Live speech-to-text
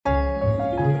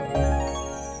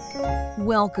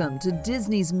Welcome to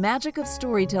Disney's Magic of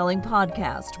Storytelling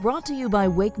podcast, brought to you by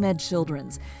WakeMed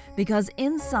Children's, because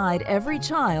inside every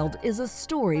child is a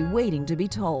story waiting to be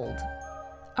told.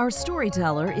 Our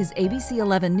storyteller is ABC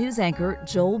 11 news anchor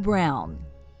Joel Brown.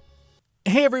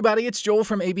 Hey everybody, it's Joel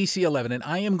from ABC 11, and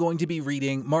I am going to be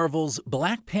reading Marvel's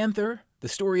Black Panther. The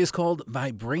story is called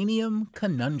Vibranium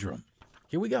Conundrum.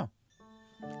 Here we go.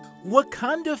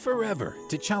 Wakanda forever,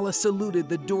 T'Challa saluted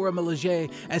the Dora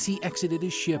Milaje as he exited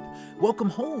his ship.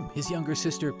 Welcome home, his younger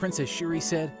sister, Princess Shuri,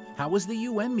 said. How was the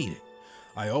UN meeting?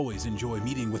 I always enjoy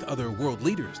meeting with other world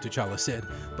leaders, T'Challa said,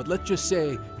 but let's just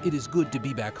say it is good to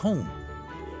be back home.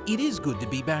 It is good to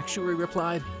be back, Shuri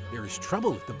replied. There is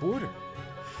trouble at the border.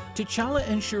 T'Challa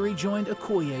and Shuri joined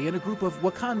Okoye and a group of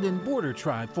Wakandan border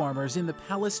tribe farmers in the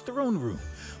palace throne room.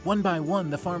 One by one,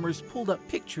 the farmers pulled up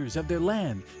pictures of their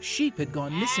land. Sheep had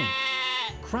gone missing.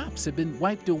 Crops had been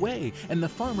wiped away, and the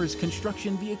farmers'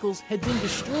 construction vehicles had been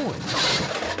destroyed.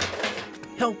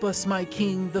 Help us, my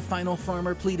king, the final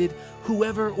farmer pleaded.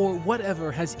 Whoever or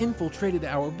whatever has infiltrated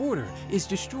our border is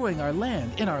destroying our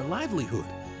land and our livelihood.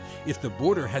 If the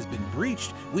border has been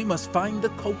breached, we must find the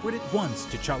culprit at once,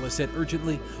 T'Challa said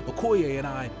urgently. Okoye and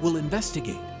I will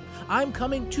investigate. I'm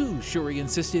coming too, Shuri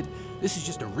insisted. This is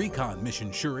just a recon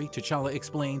mission, Shuri, T'Challa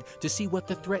explained, to see what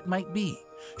the threat might be.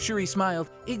 Shuri smiled.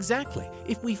 Exactly.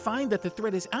 If we find that the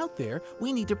threat is out there,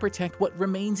 we need to protect what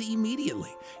remains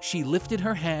immediately. She lifted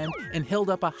her hand and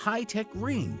held up a high-tech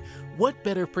ring. What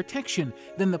better protection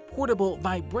than the portable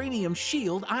vibranium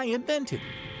shield I invented?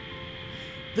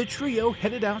 The trio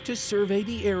headed out to survey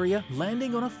the area,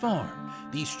 landing on a farm.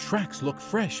 These tracks look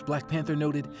fresh, Black Panther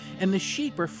noted, and the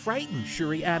sheep are frightened,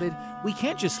 Shuri added. We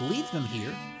can't just leave them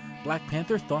here. Black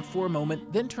Panther thought for a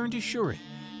moment, then turned to Shuri.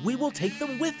 We will take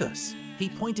them with us. He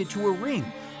pointed to a ring,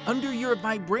 under your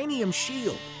vibranium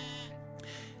shield.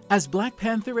 As Black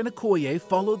Panther and Okoye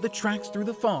followed the tracks through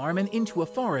the farm and into a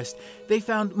forest, they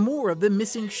found more of the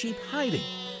missing sheep hiding.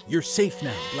 You're safe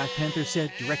now, Black Panther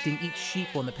said, directing each sheep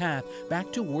on the path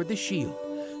back toward the shield.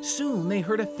 Soon they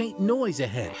heard a faint noise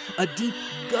ahead, a deep,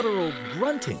 guttural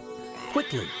grunting.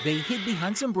 Quickly, they hid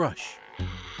behind some brush.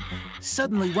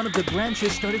 Suddenly, one of the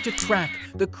branches started to crack.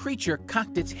 The creature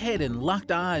cocked its head and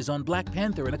locked eyes on Black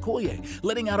Panther and Okoye,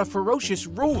 letting out a ferocious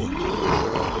roar.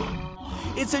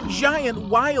 It's a giant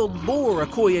wild boar,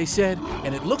 Okoye said,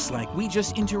 and it looks like we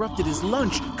just interrupted his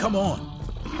lunch. Come on.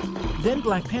 Then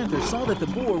Black Panther saw that the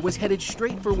boar was headed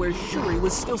straight for where Shuri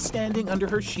was still standing under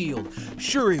her shield.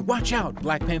 Shuri, watch out,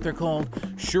 Black Panther called.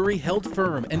 Shuri held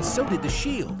firm, and so did the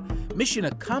shield. Mission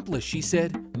accomplished, she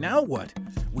said. Now what?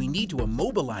 We need to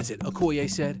immobilize it, Okoye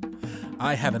said.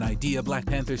 I have an idea, Black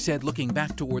Panther said, looking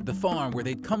back toward the farm where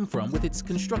they'd come from with its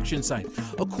construction site.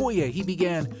 Okoye, he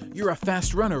began, you're a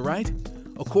fast runner, right?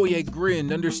 Okoye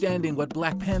grinned, understanding what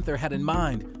Black Panther had in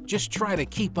mind. Just try to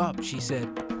keep up, she said.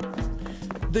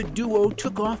 The duo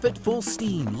took off at full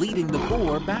steam, leading the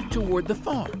boar back toward the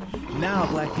farm. Now,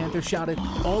 Black Panther shouted.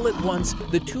 All at once,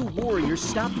 the two warriors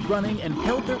stopped running and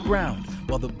held their ground,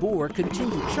 while the boar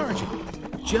continued charging.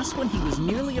 Just when he was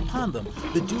nearly upon them,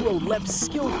 the duo leapt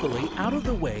skillfully out of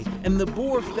the way, and the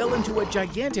boar fell into a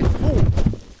gigantic hole.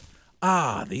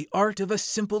 Ah, the art of a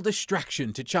simple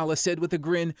distraction, T'Challa said with a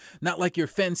grin. Not like your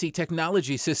fancy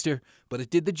technology, sister, but it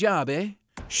did the job, eh?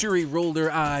 Shuri rolled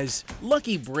her eyes.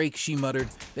 Lucky break, she muttered.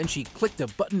 Then she clicked a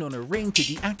button on her ring to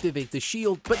deactivate the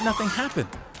shield, but nothing happened.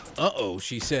 Uh-oh,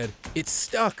 she said. It's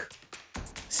stuck.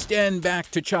 Stand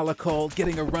back, T'Challa called,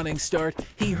 getting a running start.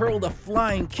 He hurled a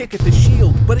flying kick at the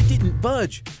shield, but it didn't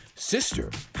budge.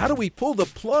 Sister, how do we pull the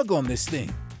plug on this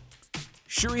thing?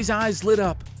 Shuri's eyes lit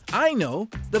up. I know.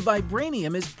 The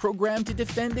vibranium is programmed to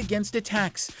defend against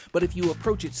attacks, but if you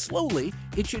approach it slowly,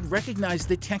 it should recognize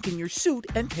the tech in your suit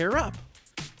and pair up.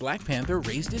 Black Panther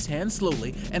raised his hand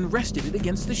slowly and rested it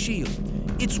against the shield.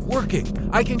 It's working.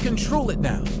 I can control it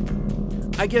now.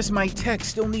 I guess my tech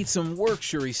still needs some work,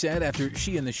 Shuri said after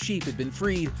she and the sheep had been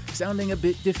freed, sounding a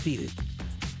bit defeated.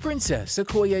 Princess,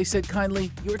 Okoye said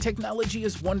kindly, your technology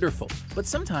is wonderful, but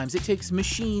sometimes it takes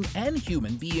machine and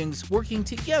human beings working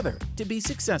together to be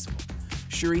successful.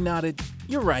 Shuri nodded.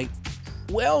 You're right.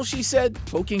 Well, she said,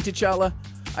 poking T'Challa,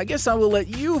 I guess I will let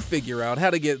you figure out how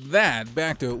to get that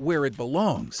back to where it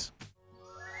belongs.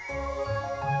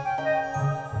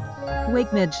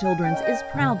 WakeMed Children's is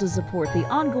proud to support the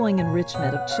ongoing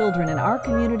enrichment of children in our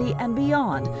community and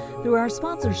beyond through our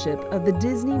sponsorship of the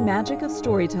Disney Magic of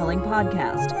Storytelling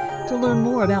podcast. To learn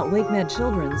more about WakeMed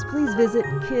Children's, please visit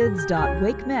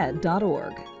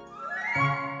kids.wakemed.org.